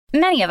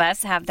Many of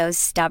us have those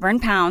stubborn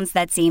pounds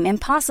that seem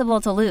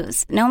impossible to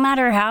lose, no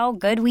matter how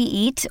good we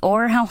eat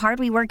or how hard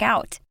we work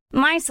out.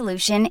 My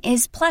solution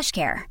is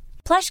PlushCare.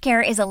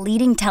 PlushCare is a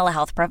leading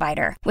telehealth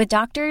provider with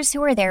doctors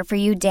who are there for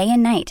you day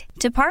and night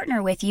to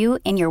partner with you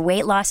in your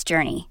weight loss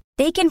journey.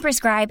 They can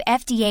prescribe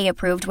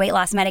FDA-approved weight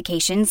loss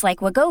medications like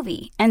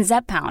Wegovy and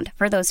Zepbound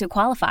for those who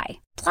qualify.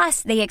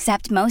 Plus, they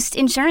accept most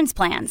insurance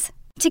plans.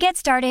 To get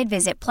started,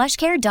 visit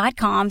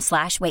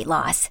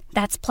plushcare.com/weightloss.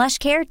 That's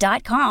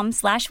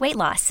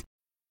plushcare.com/weightloss.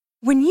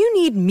 When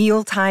you need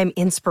mealtime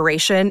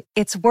inspiration,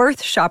 it's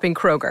worth shopping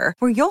Kroger,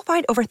 where you'll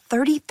find over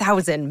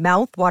 30,000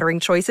 mouth-watering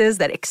choices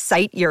that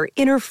excite your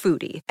inner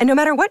foodie. And no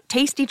matter what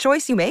tasty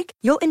choice you make,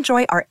 you'll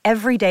enjoy our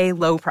everyday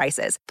low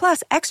prices,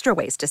 plus extra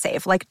ways to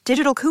save, like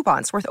digital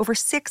coupons worth over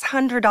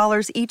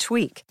 $600 each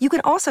week. You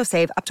can also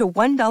save up to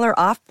 $1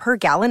 off per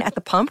gallon at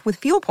the pump with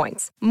fuel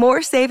points.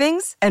 More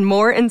savings and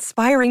more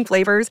inspiring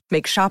flavors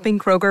make shopping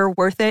Kroger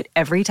worth it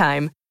every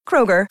time.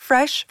 Kroger,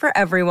 fresh for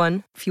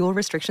everyone. Fuel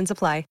restrictions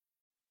apply.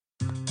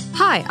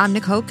 Hi, I'm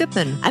Nicole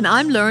Goodman. And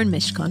I'm Lauren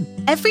Mishcon.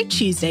 Every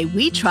Tuesday,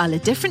 we trial a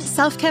different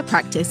self-care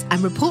practice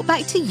and report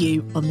back to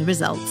you on the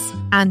results.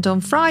 And on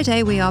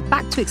Friday, we are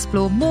back to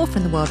explore more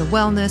from the world of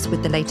wellness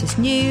with the latest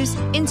news,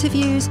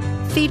 interviews,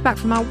 feedback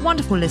from our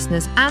wonderful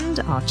listeners,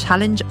 and our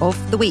challenge of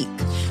the week.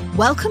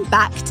 Welcome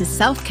back to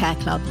Self-Care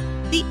Club,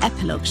 the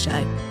Epilogue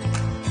Show.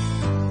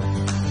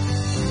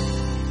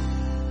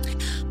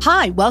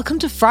 Hi, welcome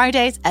to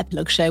Friday's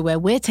Epilogue Show, where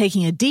we're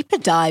taking a deeper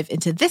dive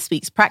into this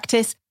week's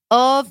practice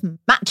of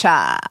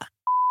matcha.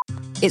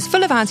 It's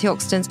full of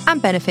antioxidants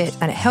and benefits,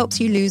 and it helps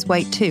you lose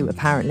weight too,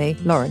 apparently,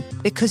 Lauren.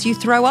 Because you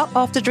throw up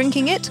after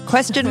drinking it?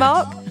 Question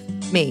mark?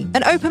 Me.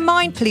 An open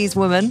mind, please,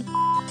 woman.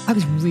 I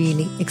was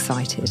really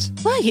excited.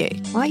 Were you?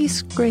 Why are you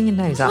screwing your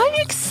nose up? Why are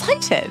you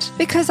excited?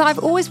 Because I've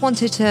always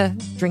wanted to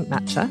drink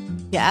matcha.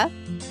 Yeah.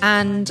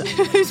 And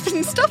who's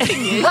been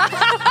stopping you?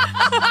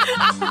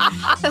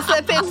 Has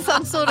there been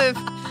some sort of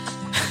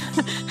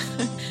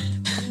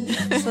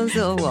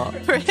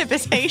what?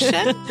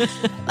 Prohibition?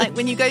 Like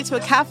when you go to a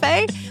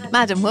cafe,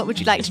 madam, what would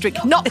you like to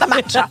drink? Not the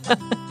matcha.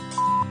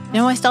 You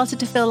know, I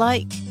started to feel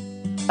like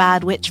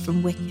Bad Witch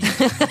from Wicked.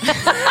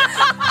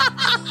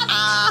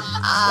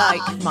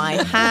 Like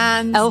my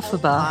hands.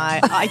 Elphaba.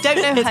 I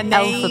don't know her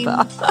name,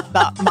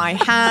 but my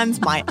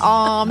hands, my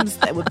arms,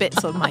 there were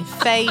bits on my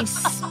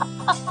face.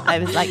 I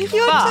was like,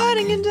 You're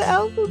turning into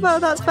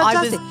Elphaba. That's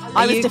fantastic.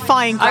 I was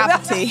defying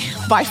gravity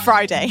by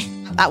Friday.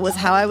 That was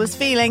how I was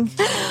feeling.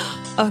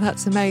 Oh,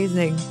 that's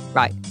amazing.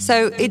 Right.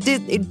 So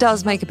it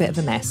does make a bit of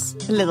a mess.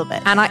 A little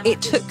bit. And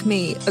it took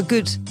me a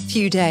good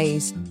few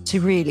days to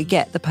really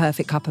get the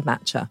perfect cup of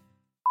matcha.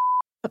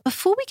 But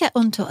before we get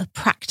onto a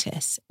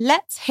practice,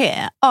 let's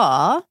hear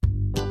our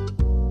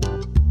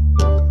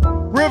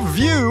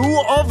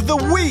Review of the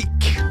Week.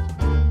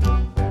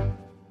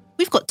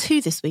 We've got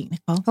two this week,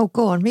 Nicole. Oh,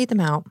 go on, read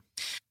them out.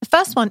 The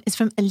first one is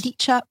from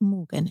Alicia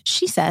Morgan.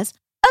 She says,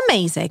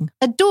 amazing.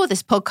 Adore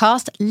this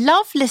podcast.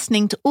 Love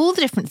listening to all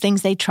the different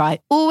things they try.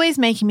 Always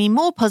making me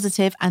more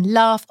positive and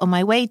laugh on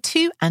my way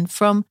to and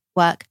from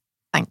work.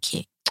 Thank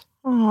you.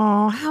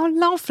 Oh, how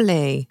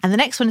lovely. And the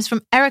next one is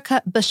from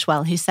Erica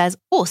Bushwell, who says,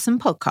 awesome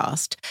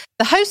podcast.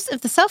 The hosts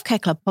of the Self-Care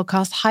Club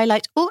podcast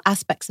highlight all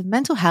aspects of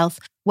mental health,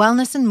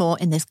 wellness and more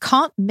in this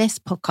can't miss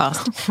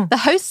podcast. The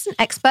hosts and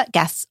expert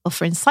guests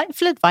offer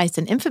insightful advice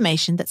and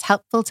information that's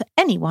helpful to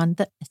anyone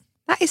that listens.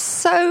 That is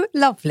so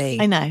lovely.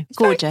 I know. It's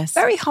gorgeous.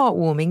 Very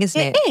heartwarming, isn't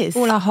it? It is.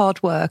 All our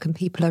hard work and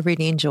people are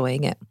really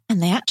enjoying it.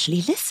 And they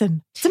actually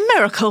listen. It's a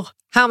miracle.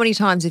 How many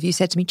times have you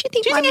said to me, do you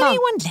think anyone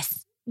listens?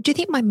 Do you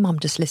think my mum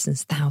just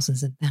listens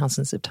thousands and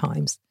thousands of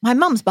times? My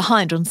mum's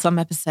behind on some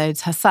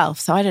episodes herself,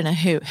 so I don't know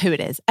who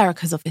it is.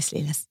 Erica's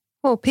obviously listening.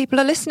 Well, people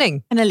are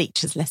listening. And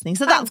Alicia's listening,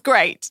 so that's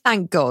great.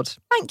 Thank God.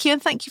 Thank you,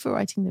 and thank you for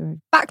writing the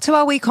review. Back to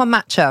our week on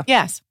matcha.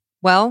 Yes.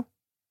 Well,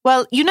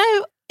 you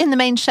know, in the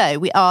main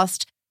show,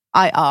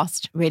 I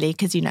asked, really,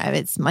 because, you know,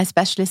 it's my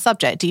specialist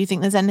subject. Do you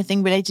think there's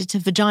anything related to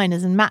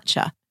vaginas and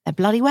matcha? There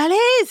bloody well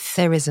is.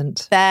 There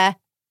isn't. There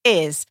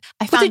is.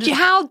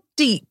 How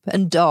deep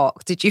and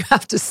dark did you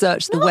have to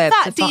search the web?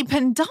 Not that deep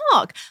and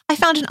dark. I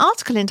found an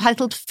article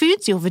entitled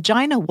Foods Your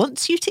Vagina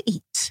Wants You to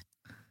Eat.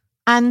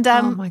 And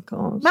oh my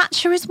God.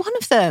 Matcha is one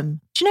of them.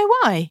 Do you know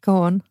why? Go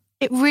on.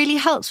 It really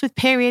helps with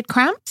period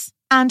cramps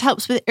and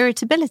helps with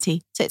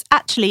irritability. So it's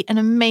actually an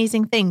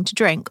amazing thing to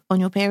drink on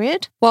your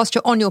period. Whilst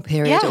you're on your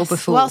period or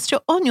before? Whilst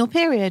you're on your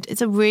period.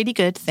 It's a really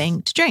good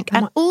thing to drink.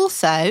 And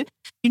also,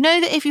 you know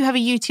that if you have a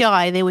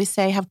UTI, they always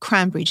say have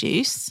cranberry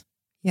juice.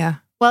 Yeah.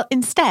 Well,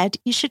 instead,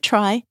 you should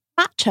try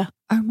matcha.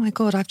 Oh my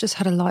God, I've just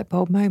had a light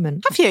bulb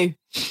moment. Have you?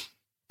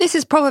 This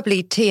is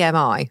probably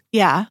TMI.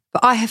 Yeah.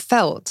 But I have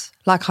felt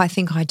like I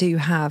think I do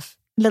have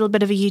a little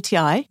bit of a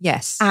UTI.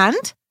 Yes.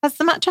 And has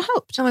the matcha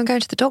helped? No, I'm going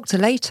to the doctor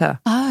later.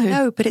 Oh.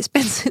 No, but it's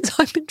been since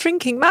I've been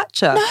drinking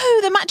matcha.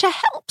 No, the matcha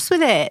helps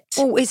with it.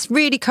 Oh, it's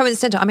really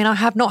coincidental. I mean, I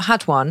have not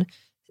had one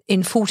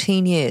in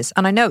 14 years.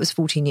 And I know it was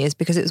 14 years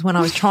because it was when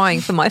I was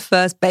trying for my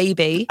first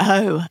baby.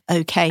 Oh,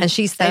 okay. And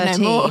she's 13.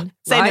 Say no more.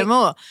 Say no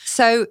more.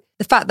 So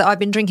the fact that I've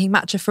been drinking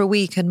matcha for a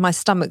week and my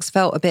stomach's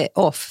felt a bit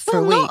off for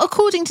a week. Not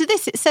according to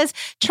this. It says,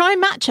 try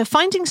matcha.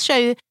 Findings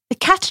show the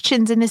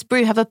catechins in this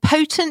brew have a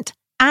potent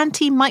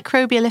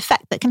antimicrobial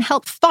effect that can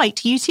help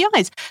fight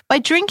UTIs. By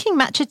drinking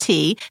matcha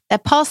tea, they're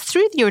passed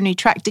through the urinary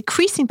tract,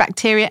 decreasing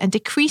bacteria and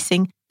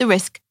decreasing the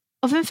risk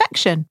of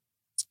infection.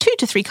 2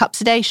 to 3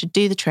 cups a day should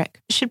do the trick.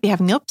 It should be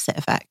having the opposite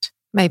effect.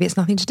 Maybe it's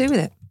nothing to do with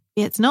it.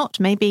 Maybe it's not.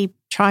 Maybe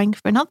trying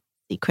for another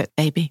secret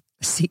baby.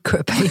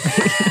 Secret baby.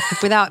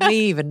 Without me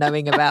even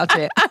knowing about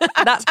it.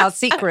 That's how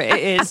secret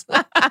it is.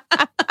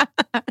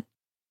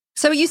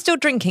 So are you still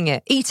drinking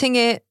it, eating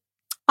it?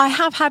 I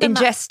have had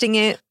ingesting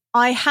it?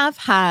 I have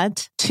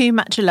had 2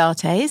 matcha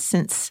lattes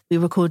since we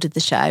recorded the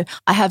show.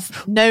 I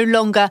have no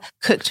longer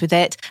cooked with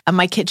it, and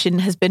my kitchen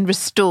has been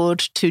restored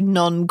to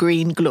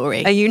non-green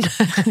glory. Are you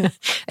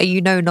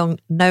no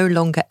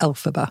longer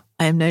Elphaba?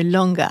 I am no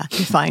longer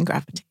defying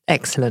gravity.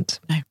 Excellent.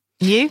 No.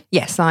 You?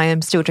 Yes, I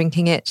am still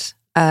drinking it.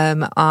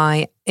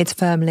 It's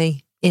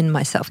firmly in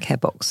my self-care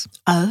box.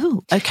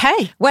 Oh,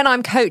 okay. When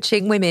I'm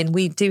coaching women,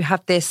 we do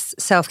have this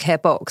self-care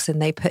box,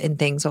 and they put in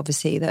things,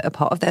 obviously, that are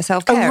part of their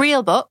self-care. A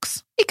real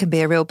box? It can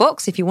be a real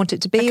box if you want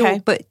it to be,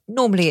 okay. but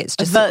normally it's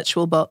just a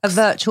virtual box. A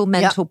virtual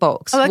mental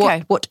box. Oh,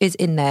 okay. What is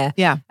in there.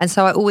 Yeah. And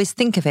so I always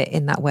think of it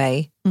in that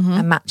way. Mm-hmm.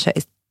 And matcha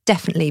has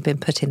definitely been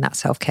put in that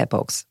self-care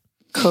box.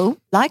 Cool.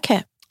 Like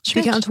it. Should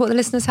we get on to what the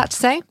listeners had to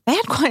say? They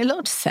had quite a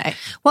lot to say.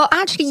 Well,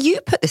 actually, you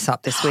put this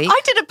up this week.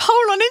 I did a poll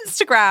on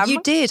Instagram. You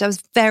did. I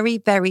was very,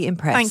 very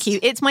impressed. Thank you.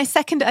 It's my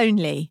second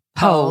only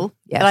poll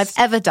that I've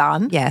ever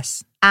done.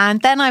 Yes. And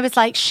then I was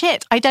like,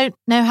 shit, I don't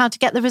know how to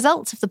get the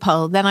results of the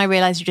poll. Then I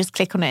realised you just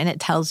click on it and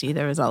it tells you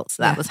the results.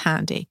 So that was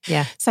handy.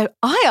 Yeah. So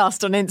I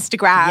asked on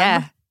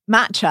Instagram,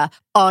 matcha,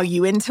 are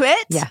you into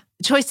it? Yeah.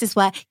 The choices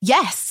were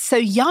yes, so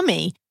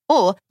yummy,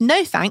 or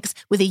no thanks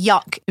with a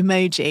yuck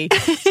emoji.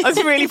 I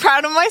was really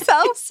proud of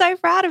myself. So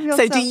proud of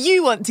yourself. So do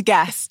you want to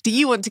guess? Do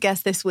you want to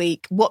guess this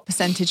week what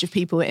percentage of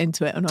people were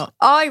into it or not?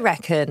 I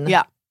reckon.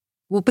 Yeah.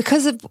 Well,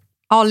 because of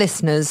our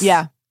listeners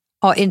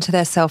are into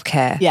their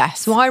self-care.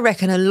 Yes. So I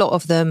reckon a lot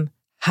of them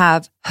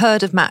have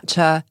heard of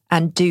matcha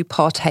and do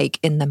partake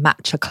in the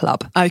matcha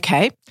club.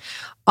 Okay.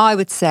 I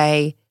would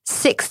say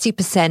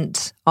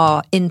 60%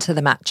 are into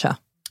the matcha.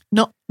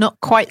 Not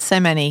quite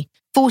so many.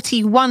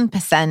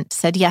 41%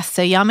 said yes,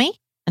 so yummy,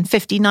 and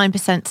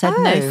 59% said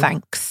no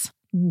thanks.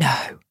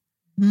 No.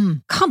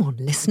 Come on,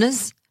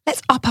 listeners.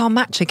 Let's up our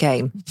matcha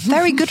game.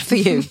 Very good for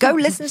you. Go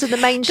listen to the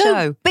main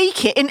show.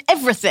 Bake it in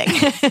everything.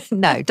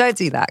 No, don't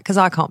do that because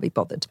I can't be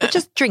bothered. But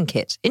just drink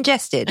it,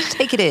 ingest it,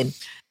 take it in.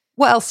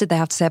 What else did they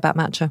have to say about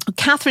matcha?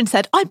 Catherine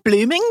said, I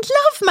blooming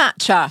love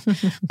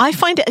matcha. I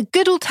find it a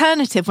good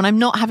alternative when I'm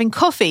not having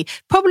coffee.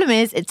 Problem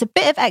is, it's a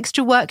bit of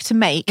extra work to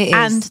make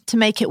and to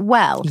make it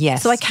well.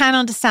 Yes. So I can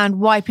understand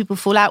why people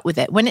fall out with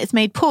it. When it's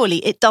made poorly,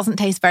 it doesn't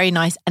taste very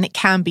nice and it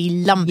can be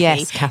lumpy.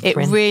 Yes,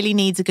 Catherine. It really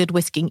needs a good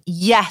whisking.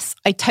 Yes,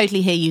 I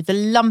totally hear you. The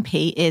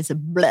lumpy is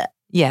bleh.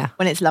 Yeah.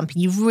 When it's lumpy,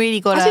 you've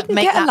really got to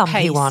make get that a lumpy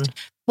paste. one.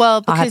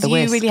 Well, because you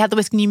whisk. really had the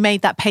whisk and you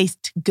made that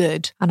paste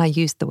good. And I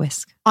used the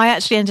whisk. I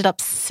actually ended up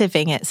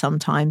sieving it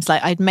sometimes.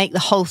 Like I'd make the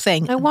whole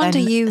thing. No wonder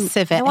you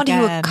sieve it. No wonder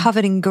you were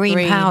covered in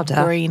green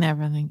powder. Green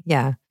everything.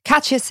 Yeah.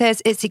 Katya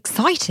says, it's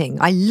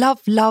exciting. I love,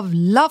 love,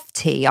 love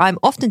tea. I'm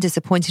often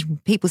disappointed when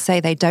people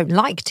say they don't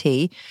like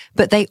tea,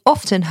 but they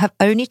often have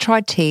only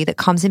tried tea that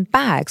comes in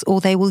bags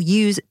or they will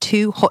use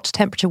too hot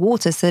temperature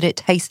water so that it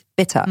tastes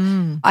bitter.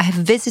 I have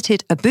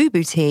visited a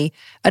Boo-Boo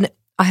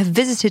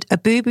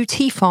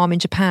tea farm in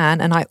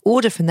Japan and I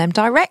order from them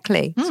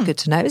directly. It's good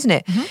to know, isn't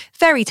it?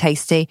 Very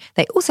tasty.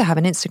 They also have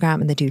an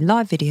Instagram and they do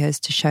live videos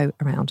to show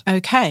around.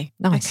 Okay.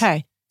 Nice.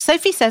 Okay.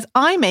 Sophie says,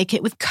 I make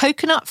it with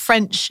coconut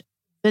French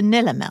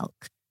vanilla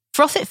milk.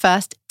 Froth it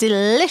first.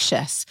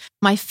 Delicious.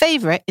 My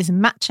favourite is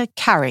matcha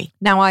curry.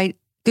 Now I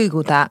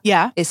Googled that.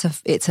 Yeah. It's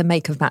a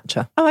make of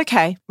matcha. Oh,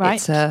 okay. Right.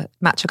 It's a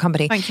matcha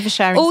company. Thank you for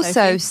sharing,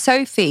 Also,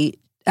 Sophie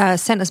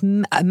sent us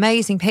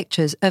amazing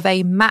pictures of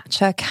a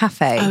matcha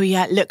cafe. Oh,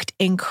 yeah. It looked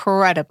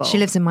incredible. She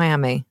lives in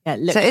Miami. Yeah, it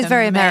looked so it's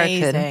very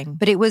amazing. American.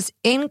 But it was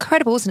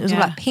incredible, wasn't it? It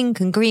was all like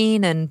pink and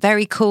green and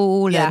very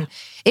cool. Yeah. And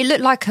it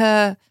looked like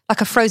a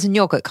frozen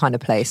yogurt kind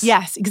of place.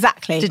 Yes,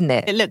 exactly. Didn't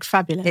it? It looked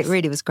fabulous. It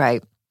really was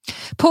great.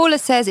 Paula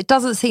says, it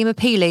doesn't seem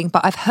appealing,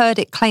 but I've heard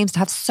it claims to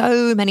have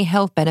so many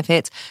health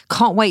benefits.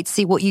 Can't wait to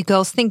see what you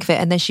girls think of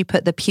it. And then she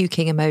put the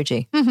puking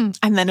emoji.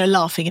 And then a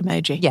laughing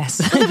emoji. Yes.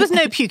 Well, there was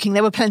no puking.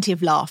 There were plenty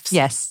of laughs.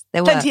 Yes,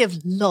 there were. Plenty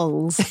of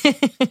lols.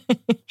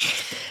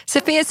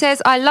 Sophia says,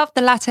 I love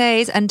the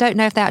lattes and don't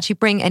know if they actually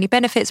bring any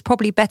benefits.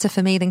 Probably better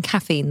for me than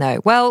caffeine,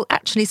 though. Well,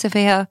 actually,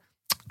 Sophia,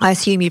 I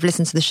assume you've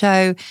listened to the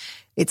show.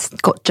 It's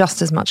got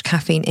just as much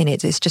caffeine in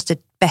it. It's just a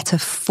better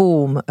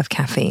form of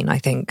caffeine, I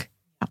think.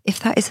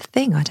 If that is a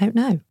thing, I don't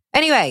know.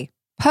 Anyway,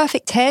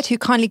 Perfect Ted, who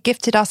kindly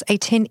gifted us a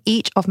tin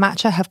each of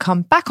matcha, have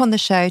come back on the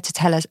show to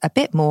tell us a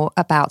bit more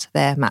about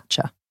their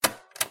matcha.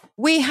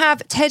 We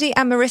have Teddy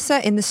and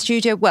Marissa in the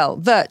studio, well,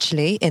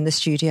 virtually in the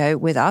studio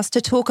with us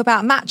to talk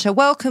about matcha.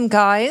 Welcome,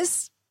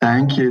 guys.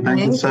 Thank you.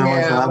 Thank you so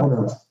much for having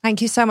us.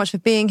 Thank you so much for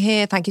being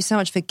here. Thank you so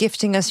much for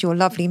gifting us your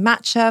lovely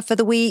matcha for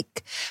the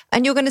week.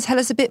 And you're going to tell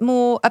us a bit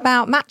more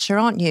about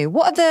matcha, aren't you?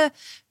 What are the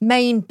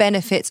main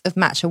benefits of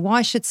matcha?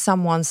 Why should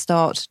someone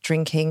start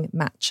drinking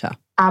matcha?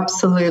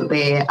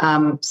 Absolutely.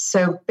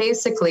 So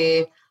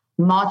basically,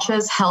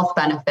 matcha's health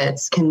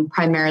benefits can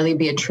primarily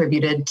be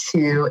attributed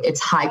to its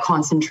high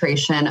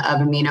concentration of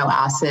amino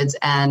acids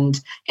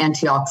and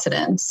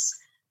antioxidants.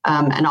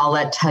 And I'll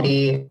let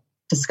Teddy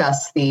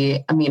discuss the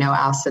amino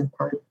acid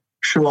part.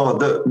 Sure.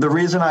 The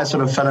reason I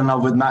sort of fell in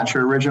love with matcha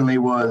originally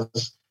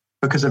was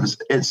because of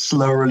its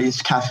slow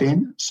release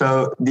caffeine.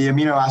 So the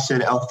amino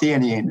acid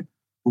L-theanine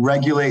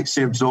regulates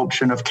the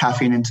absorption of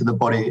caffeine into the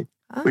body,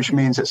 which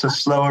means it's a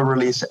slower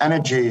release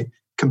energy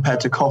compared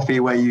to coffee,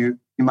 where you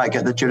might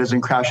get the jitters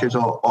and crashes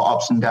or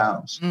ups and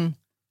downs. Oh,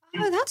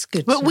 that's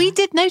good. But we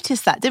did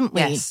notice that, didn't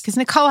we? Yes. Because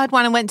Nicole had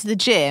one and went to the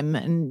gym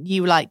and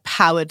you like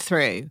powered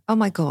through. Oh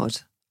my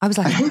God. I was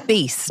like a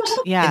beast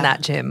in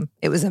that gym.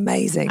 It was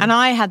amazing. And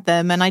I had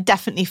them and I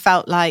definitely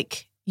felt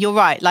like, you're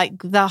right, like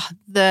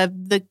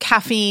the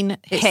caffeine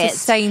hit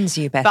sustains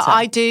you better. But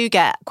I do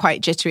get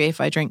quite jittery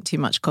if I drink too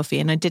much coffee,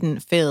 and I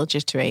didn't feel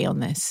jittery on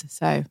this.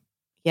 So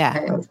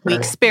yeah, we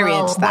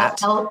experienced that.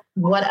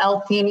 What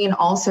L-theanine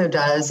also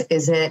does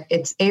is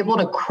it's able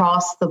to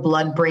cross the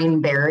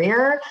blood-brain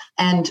barrier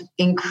and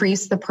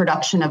increase the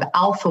production of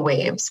alpha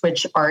waves,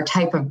 which are a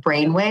type of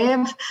brain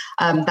wave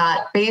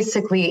that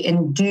basically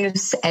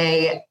induce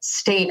a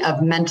state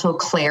of mental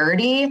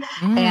clarity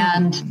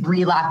and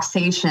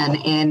relaxation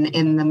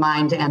in the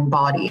mind and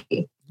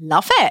body.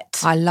 Love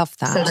it. I love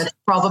that. So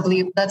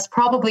that's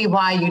probably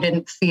why you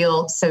didn't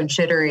feel so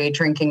jittery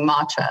drinking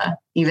matcha,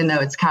 even though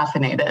it's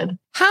caffeinated.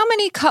 How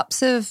many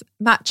cups of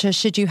matcha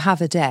should you have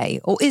a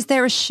day? Or can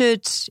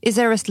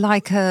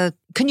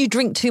you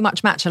drink too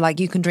much matcha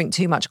like you can drink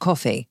too much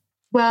coffee?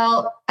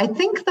 Well, I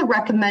think the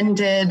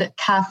recommended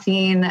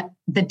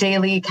the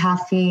daily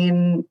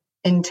caffeine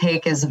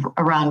intake is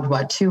around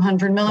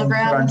 200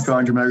 milligrams? Around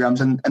 200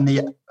 milligrams. And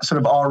the sort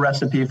of our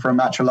recipe for a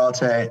matcha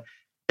latte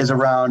is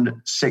around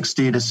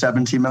 60 to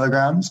 70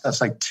 milligrams.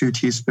 That's like 2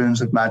 teaspoons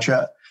of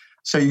matcha.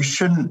 So you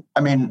shouldn't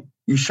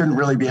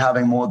really be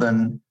having more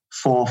than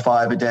 4 or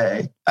 5 a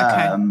day.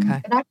 Okay.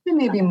 It actually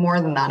may be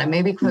more than that. It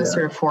may be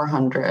closer to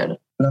 400.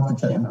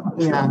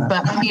 Yeah,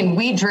 but I mean,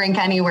 we drink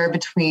anywhere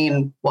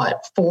between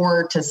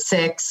 4 to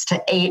 6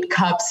 to 8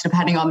 cups,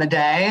 depending on the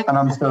day. And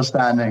I'm still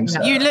standing.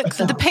 So. You look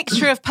the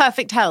picture of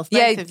perfect health.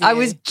 Both of you. I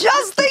was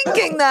just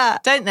thinking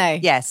that. Don't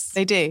they? Yes.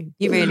 They do.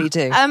 You really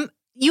do.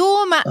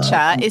 Your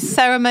matcha is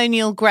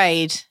ceremonial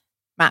grade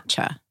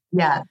matcha.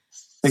 Yeah.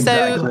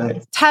 Exactly.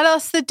 So tell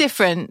us the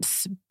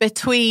difference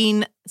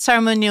between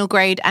ceremonial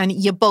grade and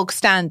your bog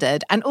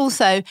standard. And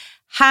also,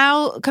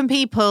 how can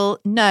people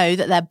know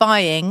that they're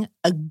buying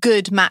a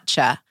good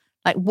matcha?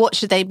 Like, what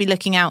should they be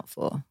looking out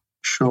for?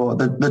 Sure.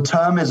 The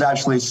term is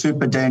actually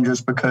super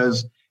dangerous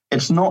because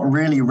it's not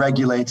really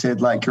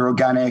regulated like your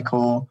organic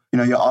or,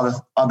 your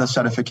other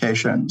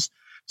certifications.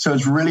 So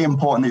it's really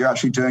important that you're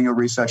actually doing your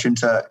research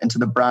into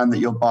the brand that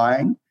you're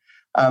buying.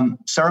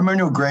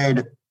 Ceremonial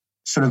grade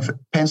sort of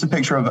paints a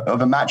picture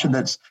of a matcha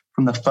that's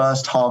from the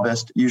first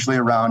harvest, usually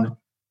around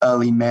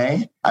early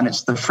May, and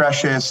it's the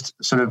freshest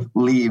sort of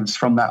leaves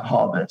from that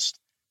harvest.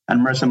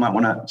 And Marissa might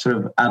want to sort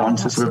of add on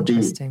to sort of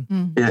the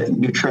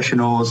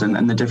nutritionals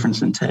and the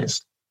difference in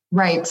taste.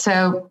 Right.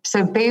 So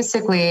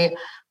basically,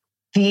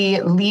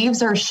 the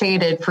leaves are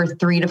shaded for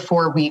 3 to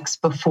 4 weeks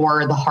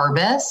before the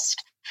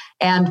harvest.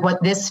 And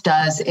what this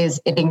does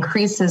is it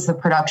increases the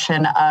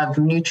production of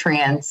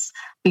nutrients,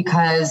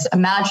 because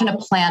imagine a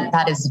plant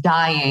that is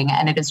dying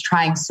and it is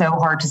trying so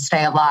hard to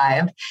stay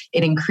alive.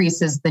 It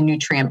increases the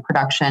nutrient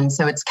production.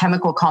 So its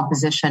chemical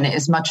composition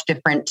is much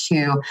different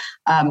to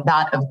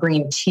that of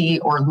green tea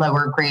or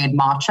lower grade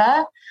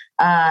matcha.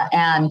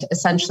 And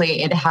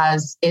essentially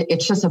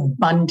it's just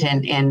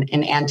abundant in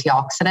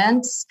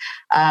antioxidants.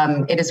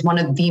 It is one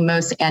of the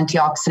most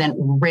antioxidant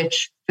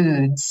rich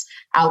foods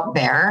out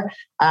there.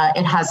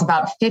 It has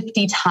about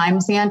 50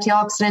 times the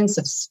antioxidants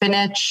of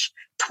spinach,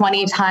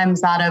 20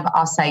 times that of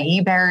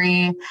acai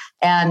berry.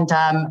 And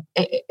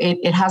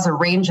it has a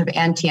range of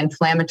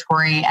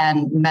anti-inflammatory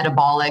and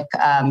metabolic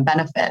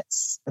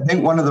benefits. I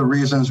think one of the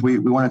reasons we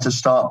wanted to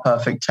start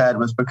Perfect Ted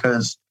was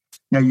because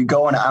you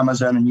go on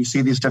Amazon and you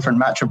see these different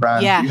matcha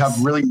brands. Yes. You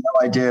have really no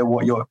idea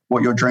what you're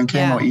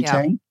drinking or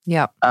eating.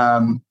 Yeah.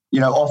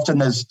 Often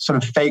there's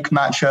sort of fake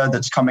matcha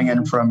that's coming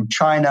in from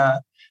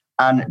China,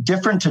 and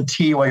different to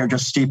tea where you're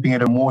just steeping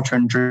it in water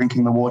and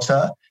drinking the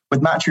water.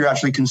 With matcha, you're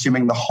actually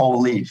consuming the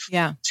whole leaf.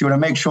 Yeah. So you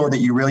want to make sure that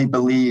you really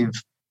believe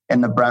in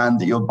the brand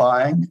that you're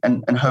buying,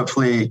 and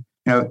hopefully,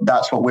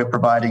 that's what we're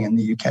providing in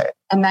the UK.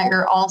 And that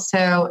you're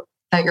also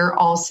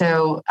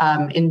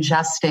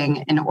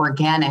ingesting an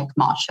organic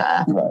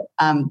matcha. Right.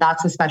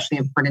 That's especially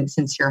important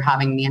since you're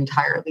having the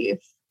entire leaf.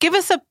 Give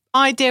us an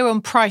idea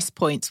on price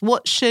points.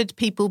 What should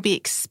people be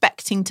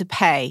expecting to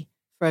pay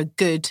for a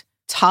good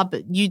tub?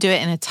 You do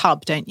it in a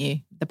tub, don't you?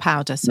 The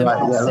powder. So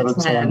right,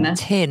 yeah,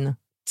 tin.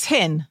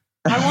 Tin.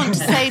 I want to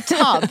say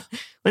tub.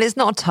 Well, it's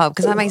not a tub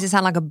because that makes it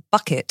sound like a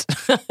bucket.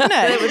 No,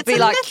 it would be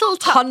like little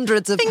tub.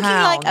 hundreds of Thinking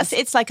pounds. like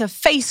it's like a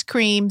face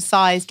cream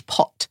sized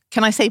pot.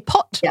 Can I say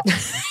pot? Yeah.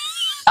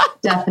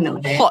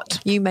 Definitely. Pot.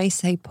 You may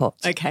say pot.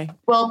 Okay.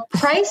 Well,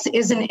 price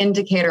is an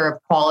indicator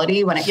of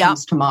quality when it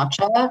comes to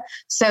matcha.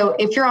 So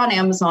if you're on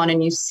Amazon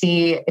and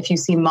if you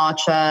see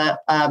matcha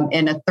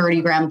in a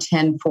 30-gram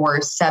tin for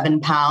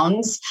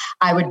 £7,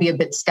 I would be a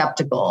bit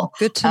skeptical.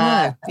 Good to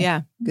know.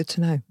 Yeah. Good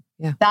to know.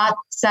 Yeah. That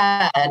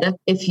said,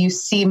 if you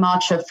see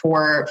matcha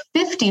for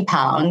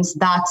 £50,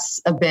 that's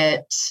a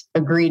bit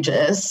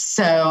egregious.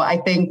 So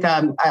I think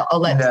I'll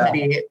let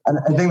Teddy. And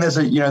I think there's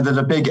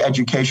a big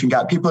education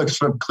gap. People are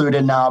sort of clued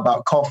in now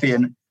about coffee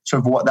and sort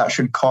of what that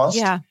should cost.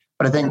 Yeah.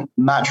 But I think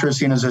matcha is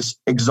seen as this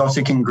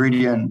exotic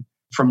ingredient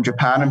from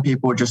Japan, and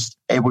people are just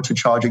able to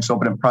charge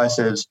exorbitant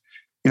prices.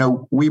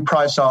 We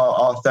price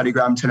our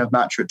 30-gram tin of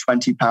matcha at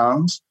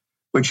 £20.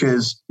 Which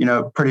is,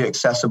 pretty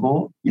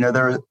accessible.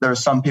 There are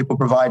some people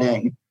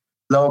providing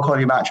lower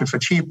quality matcha for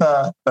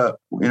cheaper, but,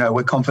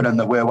 we're confident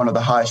that we're one of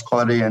the highest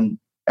quality and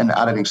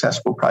at an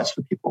accessible price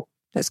for people.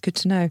 That's good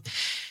to know.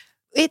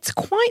 It's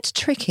quite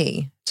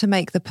tricky to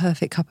make the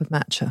perfect cup of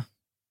matcha,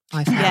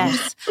 I found.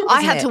 Yes.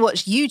 I had to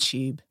watch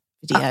YouTube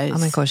videos. Oh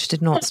my gosh, she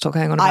did not stop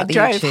going on about the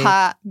I YouTube drove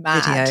her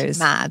mad. videos.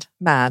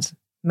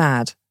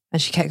 Mad.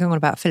 And she kept going on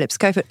about Philip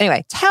Schofield.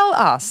 Anyway, tell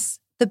us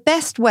the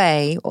best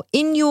way, or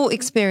in your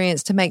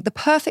experience, to make the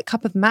perfect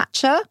cup of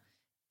matcha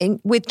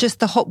with just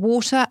the hot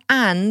water,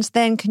 and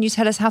then can you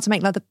tell us how to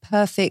make like the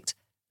perfect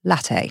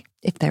latte,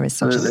 if there is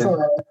such a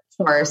thing?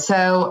 Sure.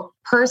 So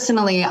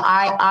personally,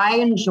 I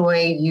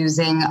enjoy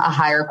using a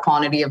higher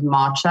quantity of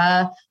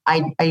matcha.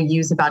 I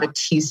use about a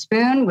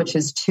teaspoon, which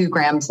is 2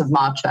 grams of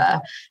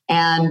matcha.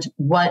 And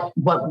what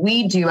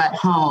we do at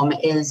home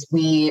is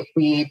we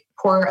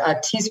pour a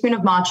teaspoon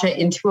of matcha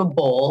into a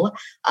bowl,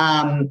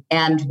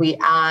 and we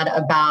add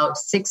about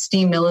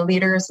 60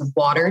 milliliters of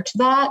water to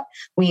that.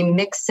 We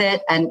mix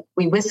it and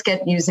we whisk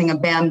it using a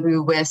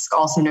bamboo whisk,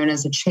 also known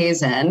as a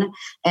chazen,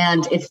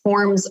 and it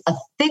forms a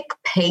thick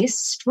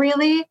paste,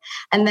 really.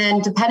 And then,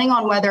 depending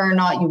on whether or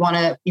not you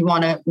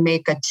want to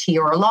make a tea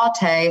or a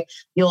latte,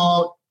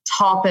 you'll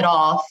top it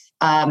off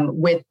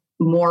with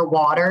more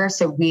water.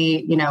 So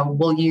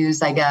we'll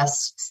use, I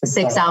guess,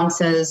 6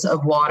 ounces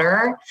of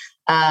water.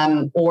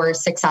 Or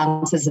 6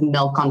 ounces of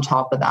milk on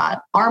top of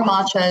that. Our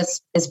matcha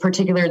is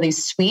particularly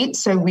sweet,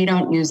 so we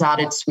don't use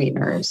added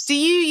sweeteners. Do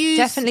you use...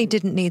 Definitely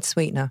didn't need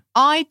sweetener.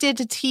 I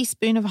did a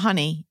teaspoon of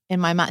honey in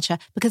my matcha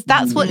because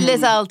that's what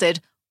Liz Earle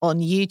did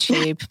on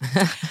YouTube.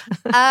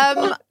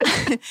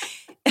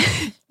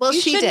 Well,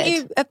 she did.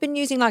 You have been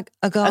using like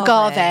agave.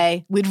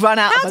 Agave. We'd run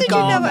out of agave. How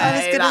did you know I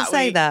was going to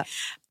say week. that?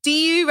 Do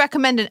you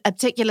recommend a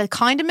particular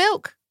kind of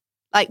milk?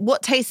 Like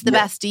what tastes the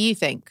best, do you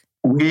think?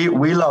 We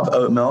love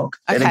oat milk.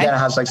 Okay. It again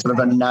has like sort of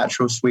a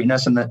natural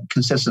sweetness, and the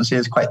consistency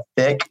is quite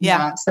thick.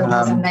 Yeah. So it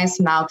has a nice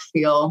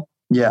mouthfeel.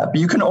 Yeah. But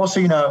you can also,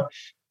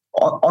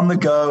 on the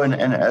go, and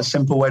a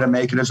simple way to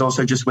make it is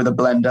also just with a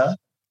blender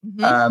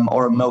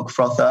or a milk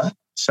frother.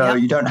 So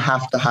you don't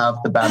have to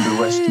have the bamboo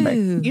whisk to make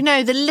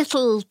it. The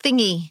little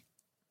thingy,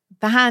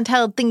 the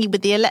handheld thingy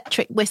with the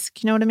electric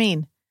whisk, you know what I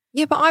mean?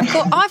 Yeah, but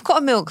I've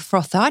got a milk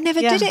frother. I never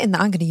did it in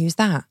that. I'm going to use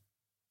that.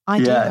 I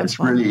do. It's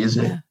really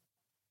easy. Yeah.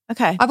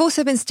 Okay. I've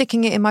also been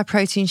sticking it in my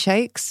protein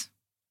shakes.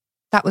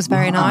 That was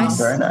very nice.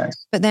 Very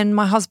nice. But then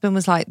my husband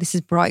was like, this is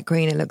bright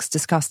green. It looks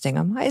disgusting.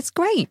 I'm like, it's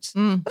great.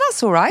 But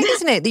that's all right,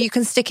 isn't it? That you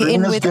can stick it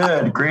in with...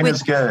 Green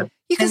is good.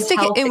 You can stick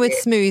it in with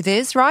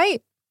smoothies,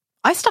 right?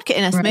 I stuck it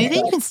in a smoothie.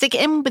 You can stick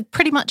it in with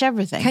pretty much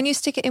everything. Can you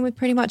stick it in with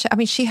pretty much... I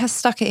mean, she has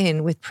stuck it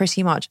in with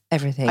pretty much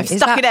everything. I've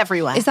stuck it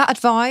everywhere. Is that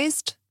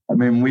advised? I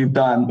mean,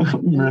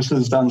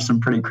 Marissa's done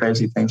some pretty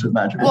crazy things with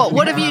matcha.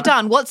 What have you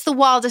done? What's the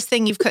wildest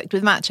thing you've cooked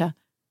with matcha?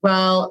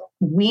 Well,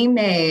 we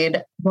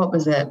made, what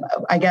was it?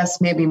 I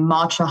guess maybe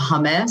matcha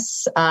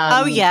hummus.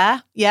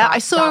 Yeah. I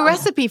saw a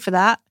recipe for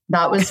that.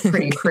 That was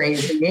pretty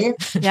crazy.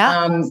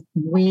 Yeah.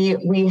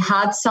 We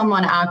had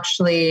someone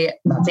actually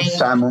make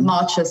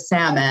matcha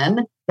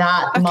salmon,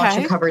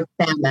 matcha covered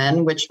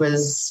salmon, which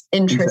was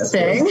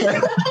interesting.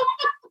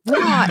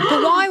 Right.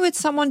 But why would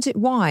someone do...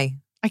 Why?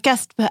 I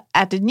guess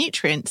added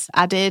nutrients.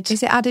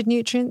 Is it added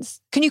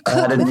nutrients? Can you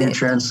cook added with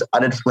nutrients,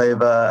 added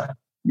flavor.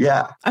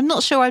 Yeah. I'm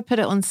not sure I'd put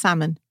it on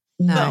salmon.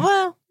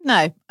 No.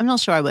 No, I'm not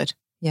sure I would.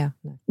 Yeah.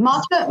 No.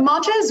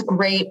 Matcha is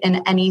great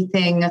in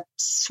anything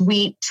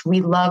sweet.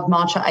 We love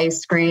matcha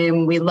ice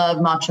cream. We love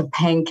matcha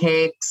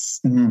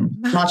pancakes,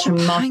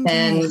 matcha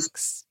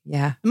muffins.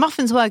 Yeah. The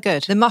muffins were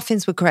good. The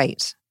muffins were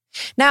great.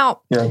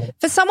 Now,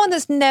 for someone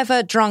that's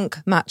never drunk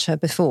matcha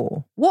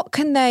before, how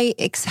can they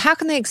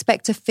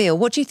expect to feel?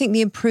 What do you think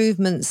the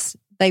improvements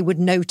they would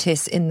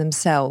notice in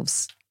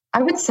themselves?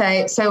 I would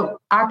say,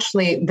 so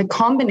actually the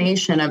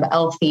combination of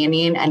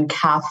L-theanine and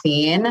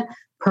caffeine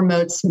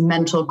promotes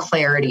mental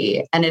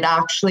clarity, and it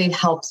actually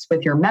helps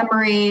with your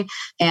memory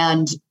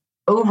and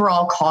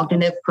overall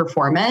cognitive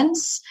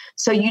performance.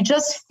 So you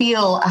just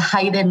feel a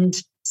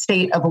heightened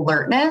state of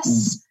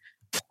alertness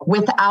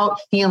without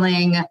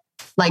feeling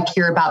like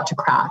you're about to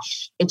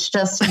crash. It's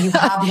just you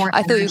have more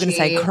I thought you were going to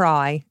say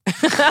cry.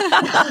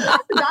 That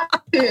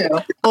too.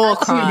 Or That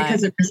too, cry.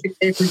 because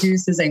it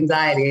reduces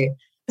anxiety.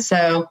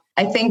 So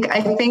I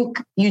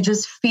think you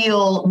just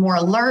feel more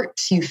alert.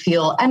 You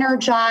feel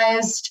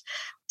energized.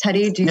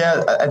 Teddy, do you?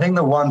 Yeah, I think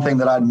the one thing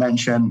that I'd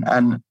mention,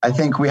 and I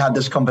think we had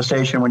this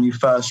conversation when you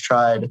first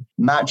tried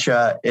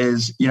matcha,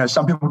 is,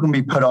 some people can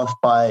be put off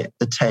by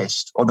the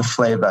taste or the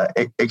flavor.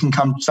 It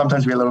can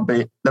sometimes be a little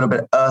bit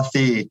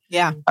earthy.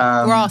 Yeah,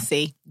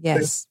 grassy.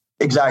 Yes.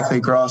 Exactly,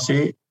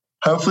 grassy.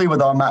 Hopefully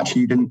with our matcha,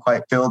 you didn't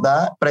quite feel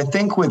that. But I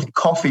think with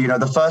coffee,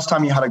 the first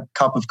time you had a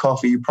cup of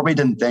coffee, you probably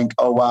didn't think,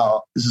 oh,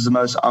 wow, this is the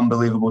most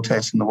unbelievable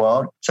taste in the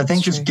world. So I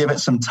think just give it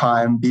some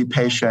time, be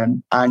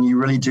patient, and you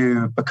really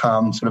do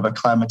become sort of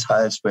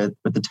acclimatized with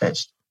the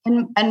taste.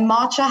 And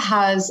matcha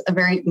has a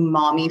very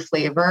umami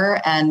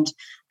flavor. And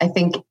I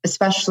think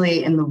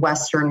especially in the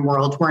Western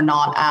world, we're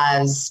not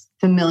as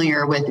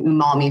familiar with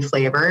umami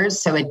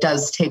flavors. So it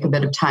does take a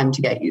bit of time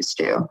to get used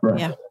to. Right.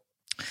 Yeah.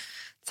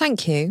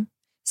 Thank you.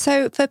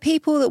 So for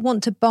people that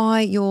want to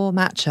buy your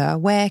matcha,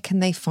 where can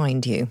they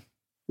find you?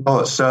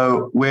 Oh,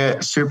 so we're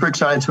super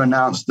excited to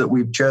announce that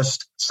we've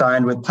just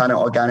signed with Planet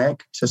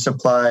Organic to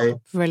supply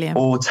Brilliant.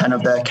 all 10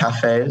 of their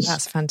cafes.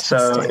 That's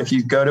fantastic. So if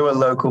you go to a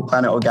local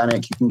Planet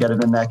Organic, you can get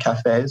it in their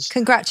cafes.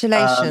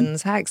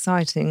 Congratulations. How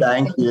exciting.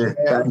 Thank you.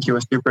 We're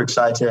super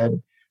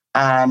excited.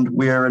 And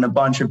we're in a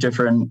bunch of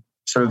different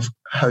sort of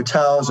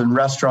hotels and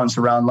restaurants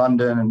around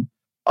London. And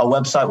our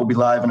website will be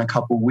live in a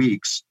couple of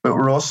weeks. But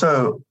we're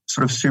also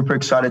sort of super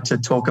excited to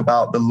talk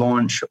about the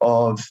launch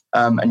of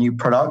a new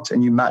product, a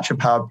new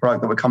matcha-powered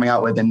product that we're coming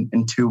out with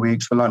in 2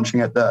 weeks. We're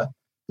launching at the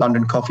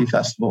London Coffee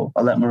Festival.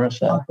 I'll let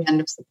Marissa... At the end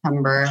of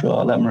September. Sure,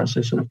 I'll let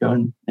Marissa sort of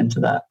go into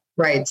that.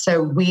 Right.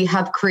 So we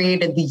have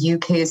created the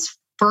UK's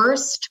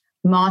first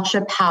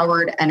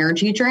matcha-powered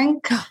energy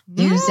drink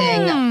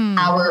using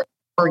our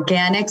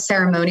organic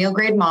ceremonial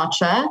grade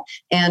matcha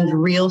and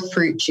real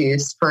fruit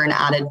juice for an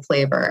added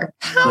flavor.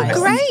 How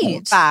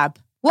great. Fab.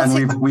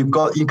 We've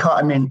got, you can't,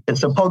 I mean,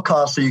 it's a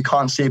podcast, so you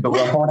can't see, but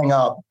we're holding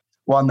up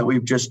one that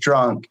we've just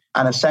drunk.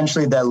 And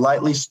essentially they're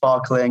lightly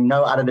sparkling,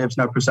 no additives,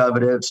 no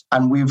preservatives.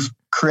 And we've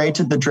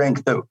created the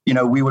drink that,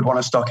 we would want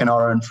to stock in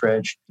our own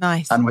fridge.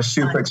 Nice. And we're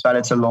super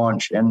excited to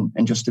launch in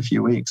just a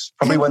few weeks.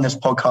 Probably when this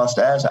podcast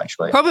airs,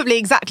 actually. Probably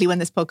exactly when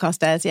this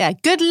podcast airs. Yeah.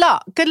 Good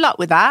luck. Good luck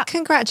with that.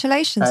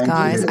 Congratulations, Thank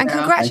guys. you. And Thank you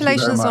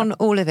congratulations very on much.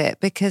 all of it,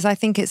 because I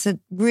think it's a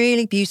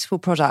really beautiful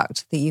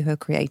product that you have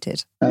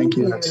created. Thank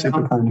you. That's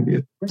super kind of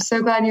you. We're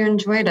so glad you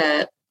enjoyed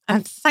it.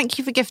 And thank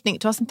you for gifting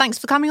it to us. And thanks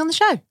for coming on the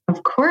show.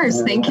 Of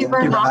course. Thank you for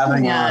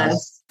having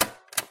us.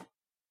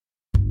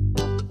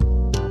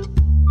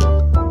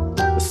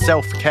 The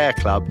Self-Care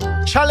Club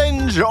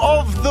Challenge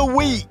of the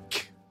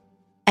Week.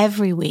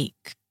 Every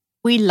week,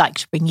 we like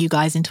to bring you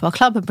guys into our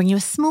club and bring you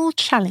a small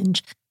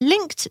challenge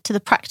linked to the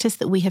practice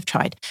that we have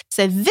tried.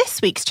 So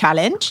this week's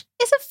challenge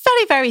is a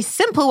very, very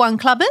simple one,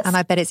 clubbers. And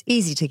I bet it's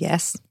easy to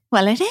guess.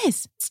 Well, it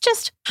is. It's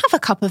just have a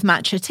cup of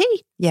matcha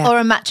tea or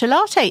a matcha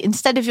latte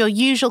instead of your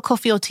usual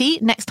coffee or tea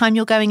next time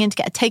you're going in to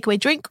get a takeaway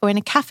drink or in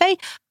a cafe.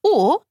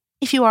 Or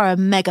if you are a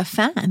mega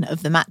fan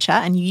of the matcha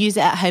and you use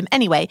it at home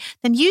anyway,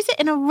 then use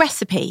it in a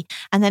recipe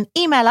and then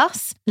email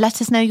us,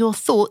 let us know your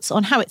thoughts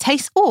on how it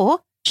tastes, or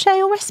share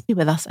your recipe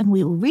with us and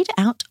we will read it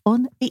out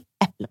on the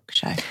Epilogue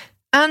Show.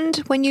 And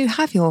when you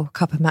have your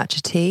cup of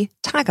matcha tea,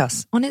 tag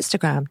us on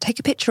Instagram, take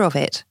a picture of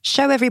it,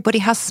 show everybody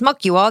how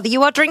smug you are that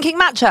you are drinking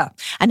matcha.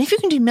 And if you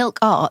can do milk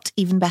art,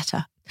 even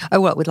better.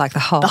 Oh, what, with like the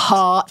heart? The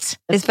heart.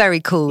 It's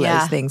very cool,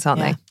 those things, aren't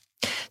they?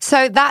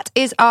 So that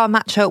is our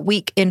Matcha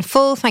Week in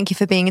full. Thank you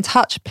for being in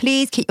touch.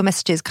 Please keep your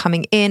messages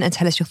coming in and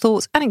tell us your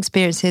thoughts and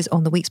experiences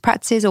on the week's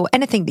practices or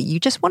anything that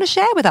you just want to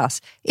share with us.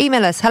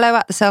 Email us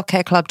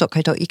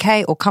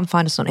hello@theselfcareclub.co.uk or come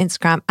find us on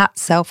Instagram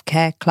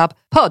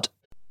 @selfcareclubpod.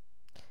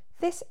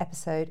 This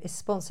episode is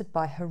sponsored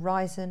by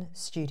Horizon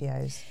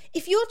Studios.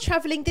 If you're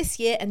travelling this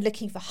year and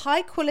looking for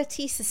high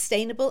quality,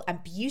 sustainable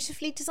and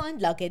beautifully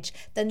designed luggage,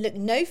 then look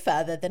no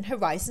further than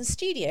Horizon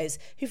Studios,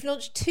 who've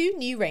launched 2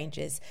 new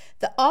ranges.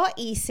 The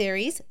RE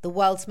series, the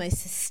world's most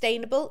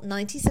sustainable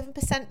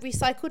 97%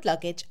 recycled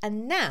luggage,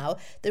 and now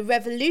the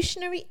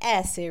revolutionary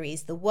Air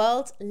series, the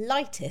world's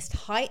lightest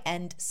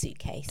high-end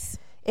suitcase.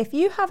 If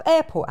you have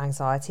airport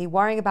anxiety,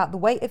 worrying about the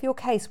weight of your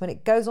case when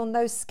it goes on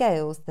those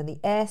scales, then the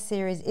Air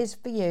series is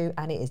for you,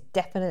 and it is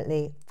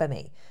definitely for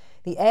me.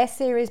 The Air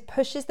series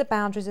pushes the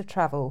boundaries of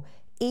travel.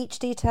 Each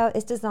detail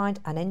is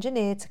designed and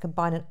engineered to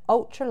combine an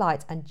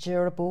ultralight and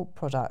durable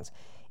product.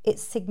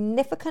 It's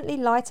significantly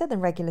lighter than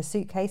regular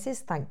suitcases.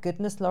 Thank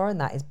goodness, Lauren,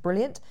 that is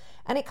brilliant.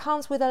 And it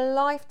comes with a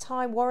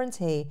lifetime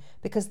warranty,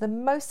 because the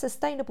most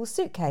sustainable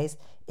suitcase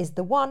is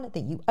the one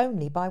that you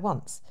only buy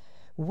once.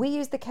 We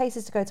used the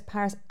cases to go to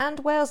Paris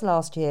and Wales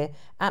last year,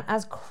 and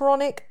as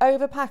chronic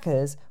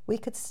overpackers, we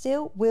could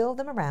still wheel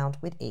them around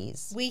with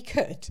ease. We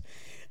could.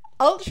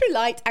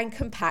 Ultra-light and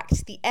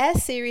compact, the Air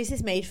series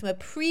is made from a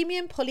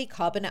premium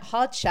polycarbonate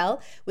hard shell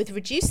with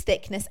reduced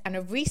thickness and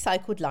a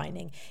recycled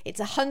lining.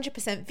 It's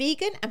 100%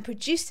 vegan and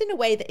produced in a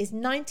way that is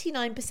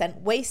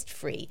 99%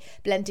 waste-free,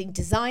 blending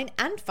design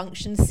and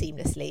function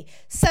seamlessly.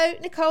 So,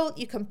 Nicole,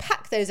 you can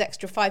pack those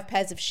extra 5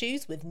 pairs of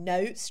shoes with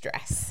no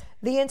stress.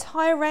 The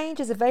entire range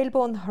is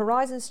available on the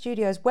Horizon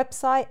Studios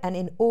website and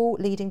in all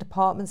leading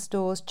department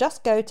stores.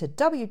 Just go to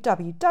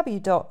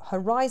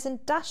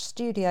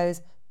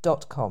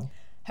www.horizon-studios.com.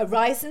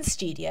 Horizon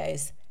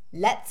Studios.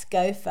 Let's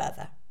go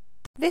further.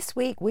 This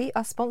week we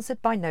are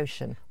sponsored by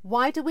Notion.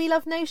 Why do we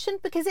love Notion?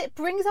 Because it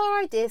brings our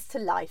ideas to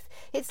life.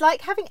 It's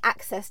like having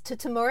access to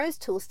tomorrow's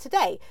tools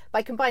today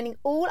by combining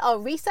all our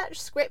research,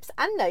 scripts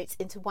and notes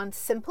into one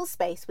simple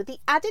space with the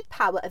added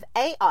power of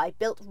AI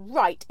built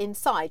right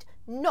inside,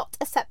 not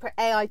a separate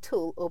AI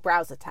tool or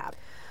browser tab.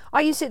 I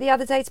used it the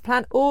other day to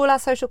plan all our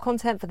social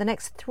content for the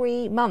next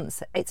 3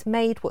 months. It's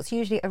made what's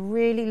usually a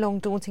really long,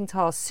 daunting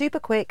task super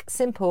quick,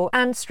 simple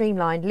and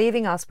streamlined,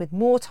 leaving us with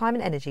more time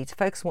and energy to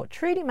focus on what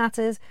truly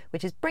matters,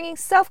 which is bringing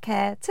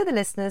self-care to the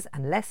listeners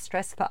and less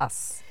stress for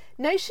us.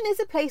 Notion is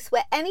a place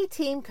where any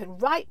team can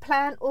write,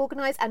 plan,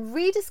 organise and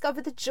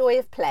rediscover the joy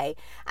of play,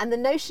 and the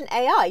Notion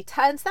AI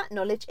turns that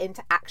knowledge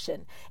into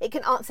action. It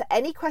can answer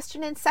any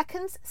question in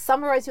seconds,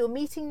 summarise your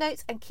meeting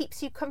notes and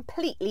keeps you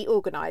completely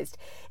organised.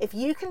 If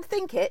you can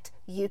think it,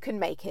 you can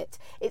make it.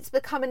 It's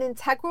become an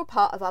integral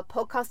part of our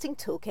podcasting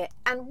toolkit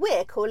and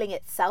we're calling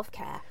it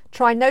self-care.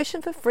 Try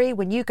Notion for free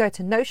when you go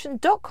to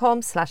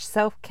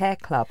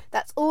notion.com/selfcareclub.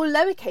 That's all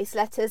lowercase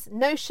letters,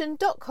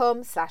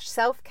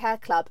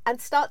 notion.com/selfcareclub, and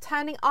start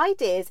turning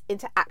ideas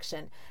into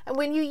action. And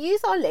when you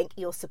use our link,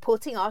 you're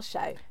supporting our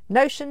show.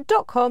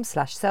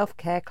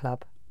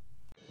 Notion.com/selfcareclub.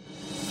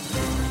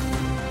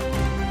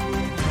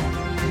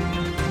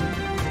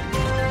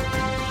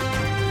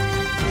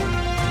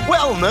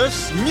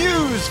 Wellness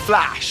News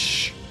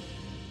Flash.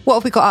 What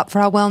have we got up for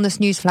our wellness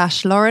news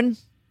flash, Lauren?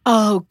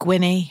 Oh,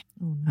 Gwynnie.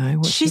 Oh no,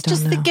 what's She's she done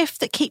just now? the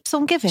gift that keeps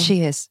on giving.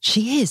 She is.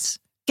 She is.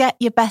 Get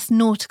your best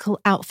nautical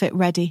outfit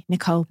ready,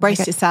 Nicole.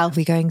 Brace yourself. Are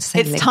we going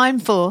sailing? It's time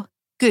for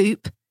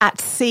Goop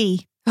at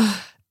Sea.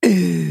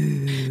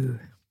 Ooh.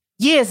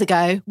 Years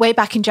ago, way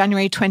back in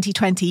January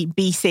 2020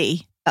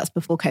 BC, that's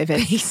before COVID,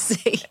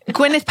 BC.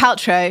 Gwyneth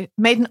Paltrow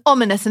made an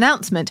ominous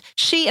announcement.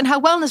 She and her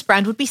wellness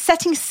brand would be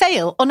setting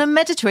sail on a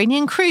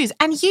Mediterranean cruise.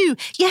 And you,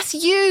 yes,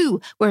 you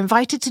were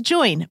invited to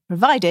join,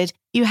 provided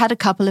you had a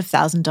couple of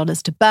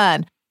 $1,000s to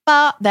burn.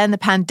 But then the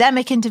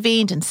pandemic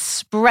intervened and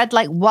spread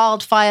like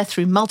wildfire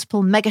through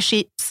multiple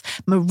megaships,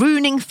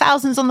 marooning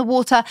thousands on the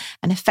water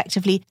and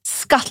effectively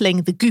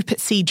scuttling the Goop at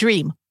Sea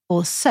dream.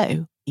 Or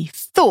so we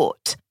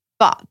thought.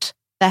 But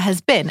there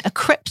has been a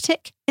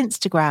cryptic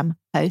Instagram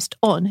post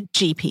on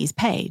GP's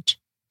page.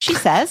 She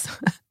says,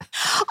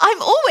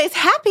 "I'm always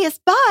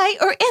happiest by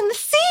or in the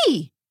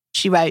sea,"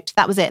 she wrote.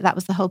 That was it. That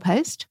was the whole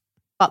post.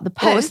 But the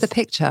post... What was the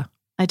picture?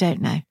 I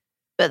don't know.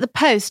 But the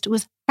post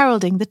was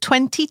heralding the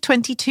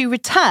 2022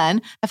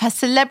 return of her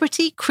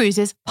Celebrity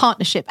Cruises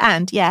partnership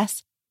and,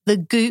 yes, the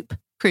Goop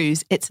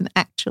cruise. It's an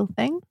actual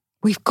thing.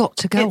 We've got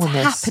to go It's on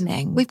this.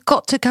 happening. We've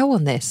got to go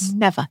on this.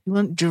 Never. You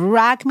won't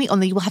drag me on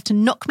there. You will have to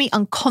knock me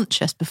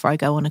unconscious before I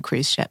go on a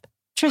cruise ship.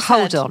 Trish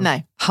Hold said, on.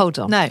 No. Hold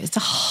on. No, it's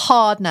a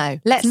hard no.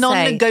 Let's It's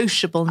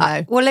non-negotiable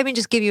no. Well, let me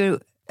just give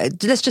you...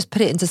 let's just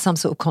put it into some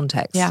sort of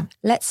context. Yeah.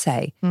 Let's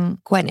say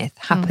Gwyneth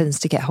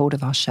happens to get hold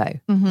of our show.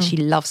 She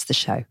loves the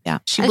show. Yeah.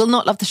 She will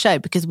not love the show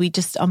because we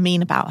just are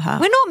mean about her.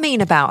 We're not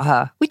mean about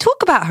her. We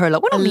talk about her a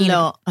lot. We're not mean.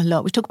 A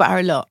lot. We talk about her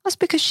a lot. That's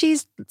because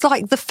she's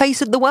like the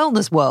face of the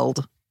wellness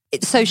world.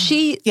 So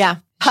she... Yeah.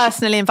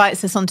 Personally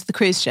invites us onto the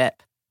cruise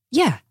ship.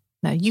 Yeah.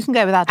 No, you can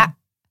go without them.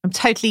 I'm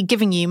totally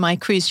giving you my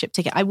cruise ship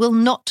ticket. I will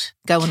not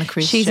go on a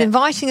cruise ship. She's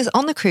inviting us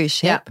on the cruise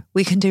ship. Yeah.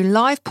 We can do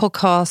live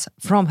podcasts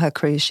from her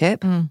cruise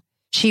ship.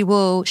 She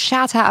will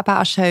shout out about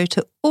our show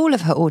to all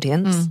of her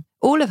audience,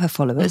 all of her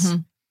followers,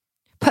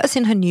 put us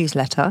in her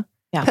newsletter,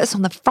 put us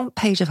on the front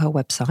page of her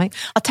website.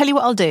 I'll tell you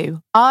what I'll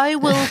do. I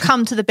will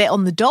come to the bit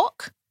on the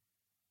dock.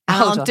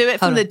 And I'll do it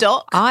from the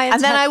dock.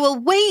 And then I will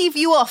wave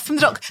you off from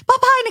the dock.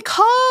 Bye-bye,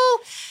 Nicole.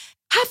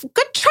 Have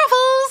good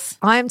travels.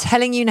 I am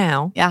telling you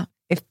now. Yeah.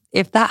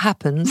 If that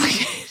happens,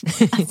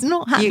 it's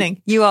not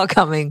happening. You are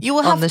coming. You will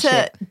on have the to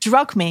ship.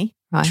 drug me,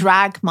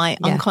 drag my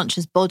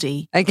unconscious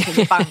body to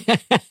the bunk.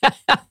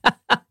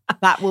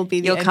 That will be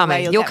the only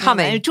way You're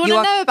coming. Do you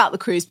want to know about the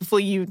cruise before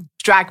you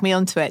drag me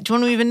onto it? Do you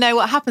want to even know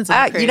what happens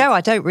on the cruise? You know,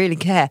 I don't really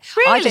care.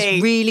 Really? I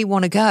just really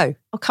want to go.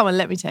 Oh, come on,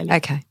 let me tell you.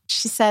 Okay.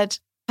 She said,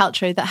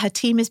 Paltrow, that her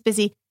team is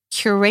busy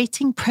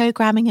curating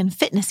programming and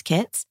fitness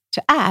kits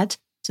to add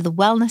to the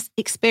wellness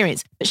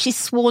experience, but she's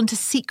sworn to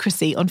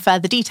secrecy on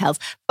further details.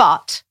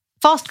 But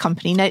Fast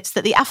Company notes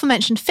that the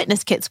aforementioned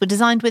fitness kits were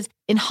designed with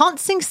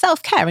enhancing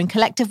self-care and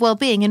collective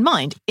well-being in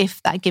mind,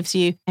 if that gives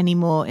you any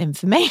more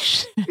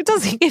information. It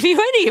doesn't give you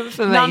any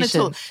information. None at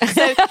all.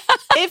 So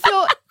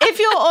if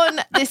you're on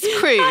this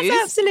cruise...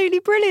 That's absolutely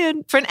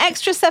brilliant. For an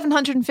extra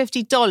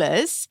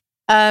 $750,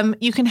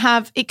 you can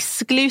have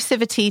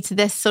exclusivity to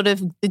this sort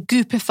of the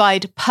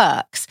Goopified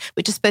perks,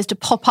 which are supposed to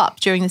pop up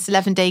during this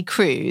 11-day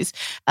cruise.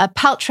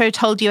 Paltrow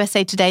told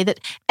USA Today that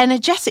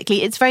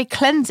energetically it's very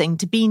cleansing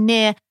to be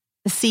near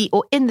the sea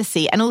or in the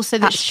sea, and also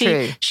that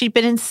she'd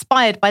been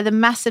inspired by the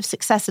massive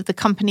success of the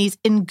company's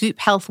In-Goop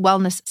Health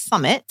Wellness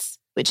Summits,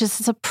 which is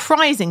a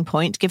surprising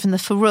point given the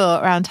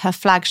furore around her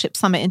flagship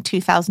summit in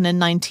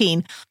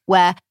 2019,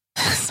 where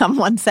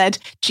someone said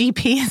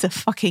GP is a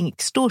fucking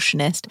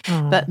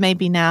extortionist, but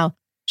maybe now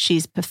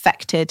she's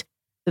perfected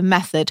the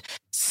method.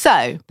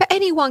 So, but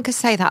anyone could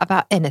say that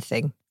about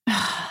anything.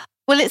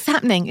 Well, it's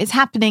happening. It's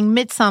happening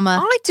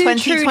midsummer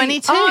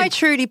 2022. I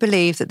truly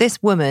believe that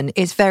this woman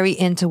is very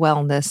into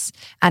wellness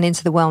and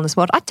into the wellness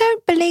world. I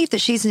don't believe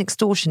that she's an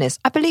extortionist.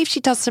 I believe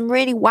she does some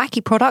really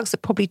wacky products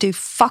that probably do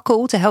fuck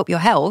all to help your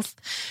health.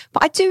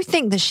 But I do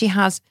think that she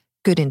has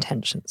good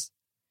intentions.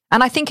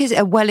 And I think it's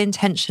a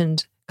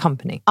well-intentioned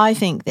company. I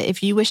think that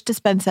if you wish to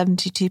spend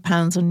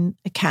 £72 on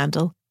a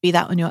candle, be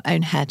that on your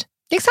own head.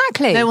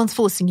 Exactly. No one's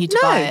forcing you to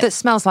buy it. No, that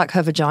smells like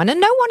her vagina.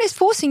 No one is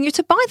forcing you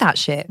to buy that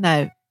shit.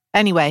 No.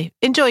 Anyway,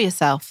 enjoy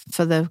yourself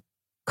for the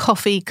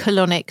coffee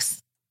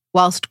colonics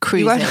whilst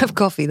cruising. You won't have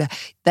coffee there.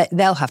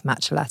 They'll have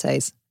matcha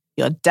lattes.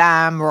 You're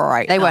damn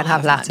right. They won't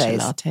have lattes.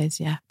 Lattes,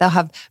 yeah. They'll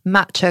have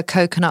matcha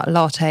coconut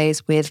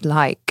lattes with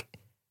like,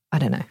 I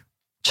don't know,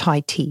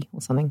 chai tea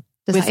or something.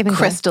 Does with that even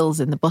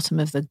crystals in the bottom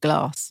of the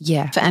glass.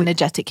 Yeah. For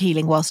energetic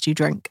healing whilst you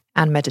drink.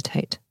 And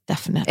meditate.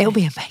 Definitely. It'll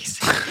be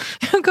amazing.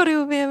 Oh God, it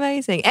will be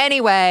amazing.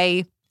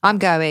 Anyway, I'm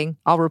going.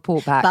 I'll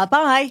report back.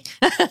 Bye-bye.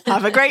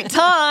 Have a great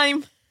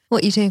time.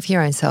 What are you doing for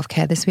your own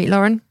self-care this week,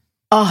 Lauren?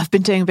 Oh, I've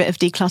been doing a bit of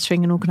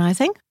decluttering and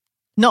organising.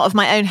 Not of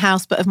my own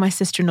house, but of my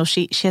sister-in-law.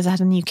 She has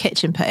had a new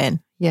kitchen put in.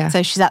 Yeah.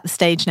 So she's at the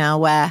stage now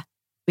where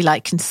we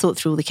can sort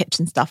through all the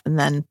kitchen stuff and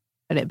then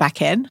put it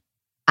back in.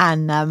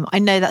 And I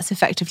know that's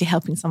effectively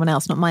helping someone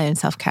else, not my own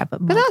self-care,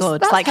 but my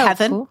God, it's like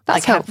helpful. heaven.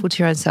 That's helpful to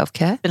your own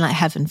self-care. It's been like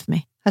heaven for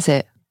me. That's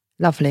it.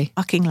 Lovely.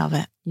 Fucking love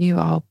it. You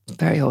are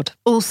very odd.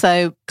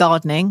 Also,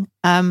 gardening.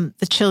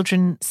 The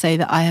children say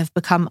that I have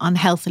become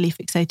unhealthily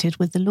fixated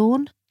with the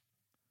lawn.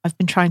 I've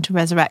been trying to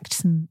resurrect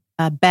some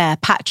bare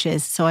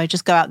patches. So I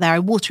just go out there, I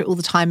water it all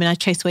the time and I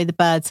chase away the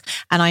birds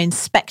and I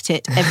inspect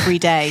it every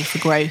day for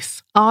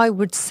growth. I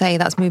would say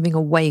that's moving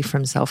away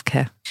from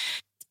self-care.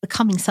 It's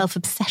becoming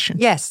self-obsession.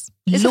 Yes.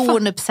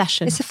 Lawn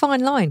obsession. It's a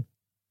fine line.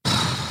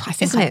 I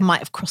think I might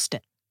have crossed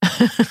it.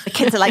 The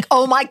kids are like,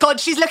 oh my God,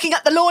 she's looking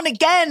at the lawn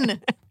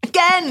again.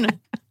 Again.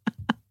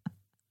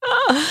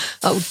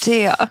 Oh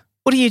dear.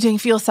 What are you doing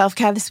for your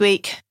self-care this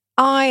week?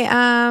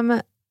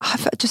 I've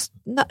just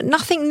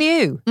nothing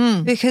new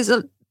because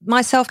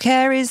my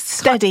self-care is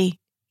steady.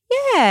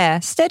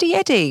 Steady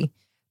Eddie.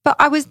 But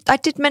I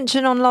did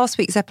mention on last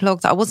week's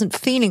epilogue that I wasn't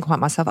feeling quite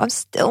myself. I'm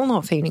still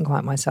not feeling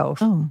quite myself.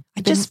 Oh,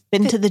 I just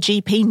been to the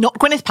GP, not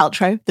Gwyneth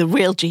Paltrow, the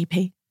real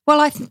GP. Well,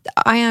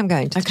 I am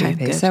going to the GP.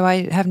 Good. So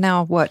I have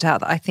now worked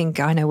out that I think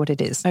I know what it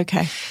is.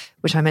 Okay.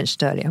 Which I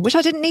mentioned earlier, which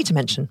I didn't need to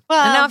mention.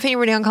 Well, and now I'm feeling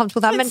really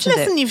uncomfortable that I mentioned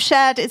listen, you've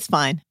shared, it's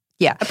fine.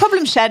 Yeah. A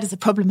problem shared is a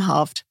problem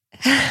halved.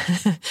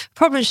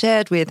 Problem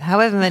shared with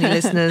however many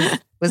listeners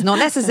was not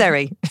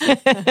necessary.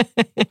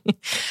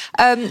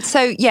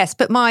 So yes,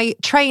 but my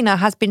trainer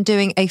has been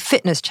doing a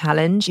fitness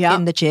challenge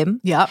in the gym.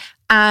 Yep.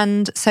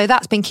 And so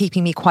that's been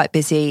keeping me quite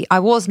busy. I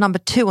was number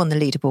 2 on the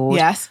leaderboard.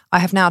 Yes. I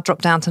have now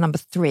dropped down to number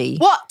 3.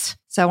 What?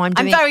 So I'm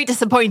very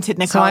disappointed,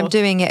 Nicole. So I'm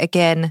doing it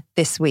again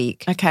this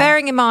week. Okay.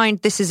 Bearing in mind,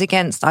 this is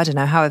against, I don't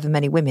know, however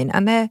many women,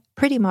 and they're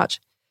pretty much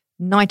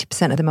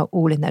 90% of them are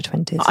all in their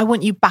 20s. I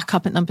want you back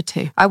up at number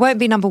 2. I won't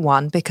be number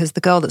 1 because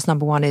the girl that's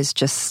number 1 is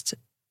just,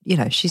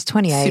 she's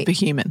 28.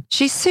 Superhuman.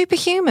 She's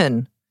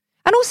superhuman.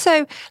 And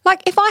also,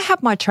 if I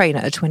had my trainer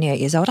at 28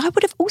 years old, I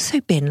would have also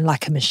been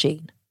like a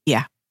machine.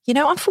 Yeah.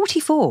 I'm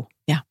 44.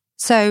 Yeah.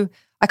 So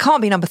I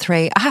can't be number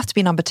 3. I have to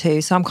be number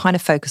 2. So I'm kind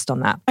of focused on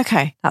that.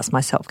 Okay. That's my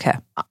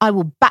self-care. I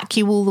will back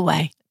you all the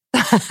way.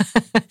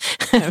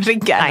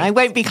 Again, I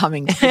won't be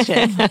coming to the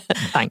gym.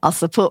 Thanks. I'll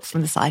support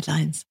from the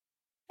sidelines.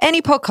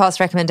 Any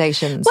podcast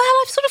recommendations? Well,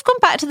 I've sort of gone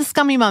back to the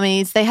Scummy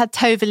Mummies. They had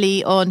Tova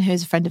Lee on,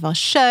 who's a friend of our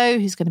show,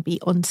 who's going to be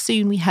on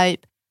soon, we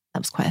hope. That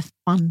was quite a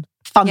fun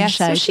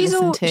show to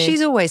listen to.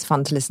 She's always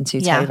fun to listen to,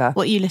 Tova.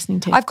 What are you listening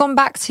to? I've gone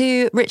back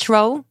to Rich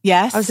Roll.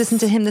 Yes. I was listening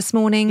to him this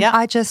morning.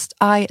 Yep.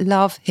 I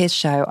love his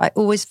show. I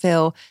always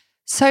feel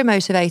so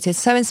motivated,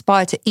 so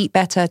inspired to eat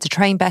better, to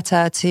train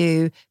better,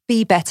 to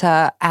be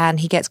better. And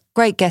he gets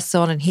great guests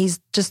on and he's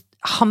just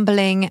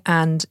humbling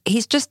and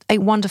he's just a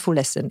wonderful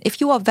listen.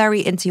 If you are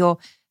very into your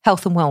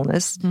health and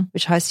wellness,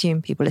 which I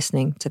assume people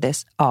listening to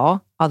this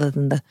are, other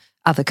than the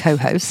other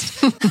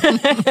co-host,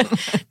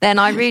 then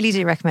I really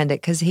do recommend it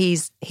because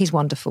he's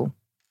wonderful.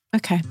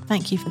 Okay,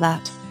 thank you for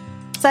that.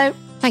 So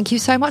Thank you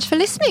so much for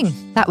listening.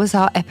 That was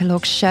our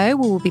epilogue show.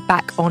 We will be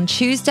back on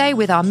Tuesday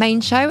with our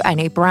main show and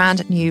a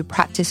brand new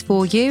practice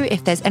for you.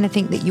 If there's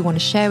anything that you want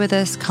to share with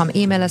us, come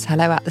email us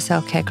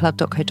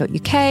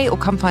hello@theselfcareclub.co.uk or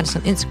come find us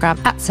on Instagram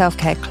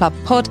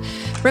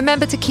 @selfcareclubpod.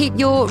 Remember to keep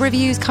your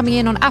reviews coming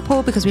in on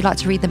Apple because we like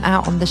to read them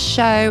out on the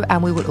show,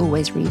 and we will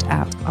always read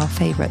out our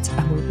favourites.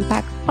 And we'll be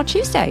back on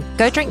Tuesday.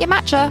 Go drink your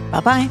matcha.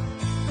 Bye-bye.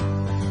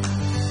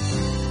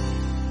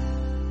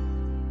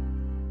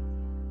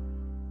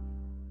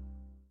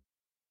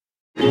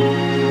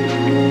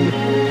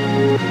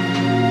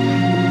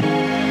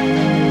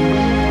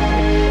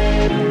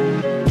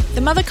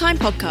 The Motherkind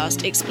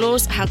podcast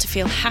explores how to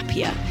feel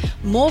happier,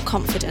 more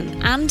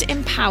confident and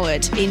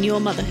empowered in your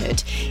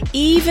motherhood,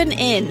 even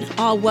in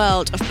our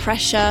world of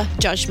pressure,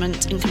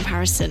 judgment and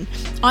comparison.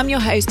 I'm your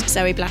host,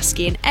 Zoe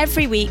Blaskey, and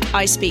every week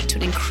I speak to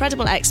an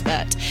incredible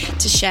expert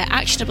to share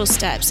actionable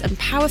steps and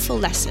powerful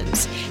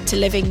lessons to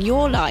living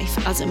your life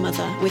as a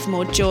mother with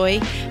more joy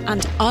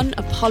and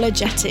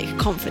unapologetic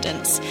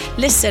confidence.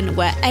 Listen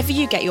wherever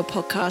you get your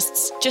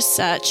podcasts. Just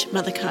search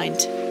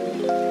Motherkind.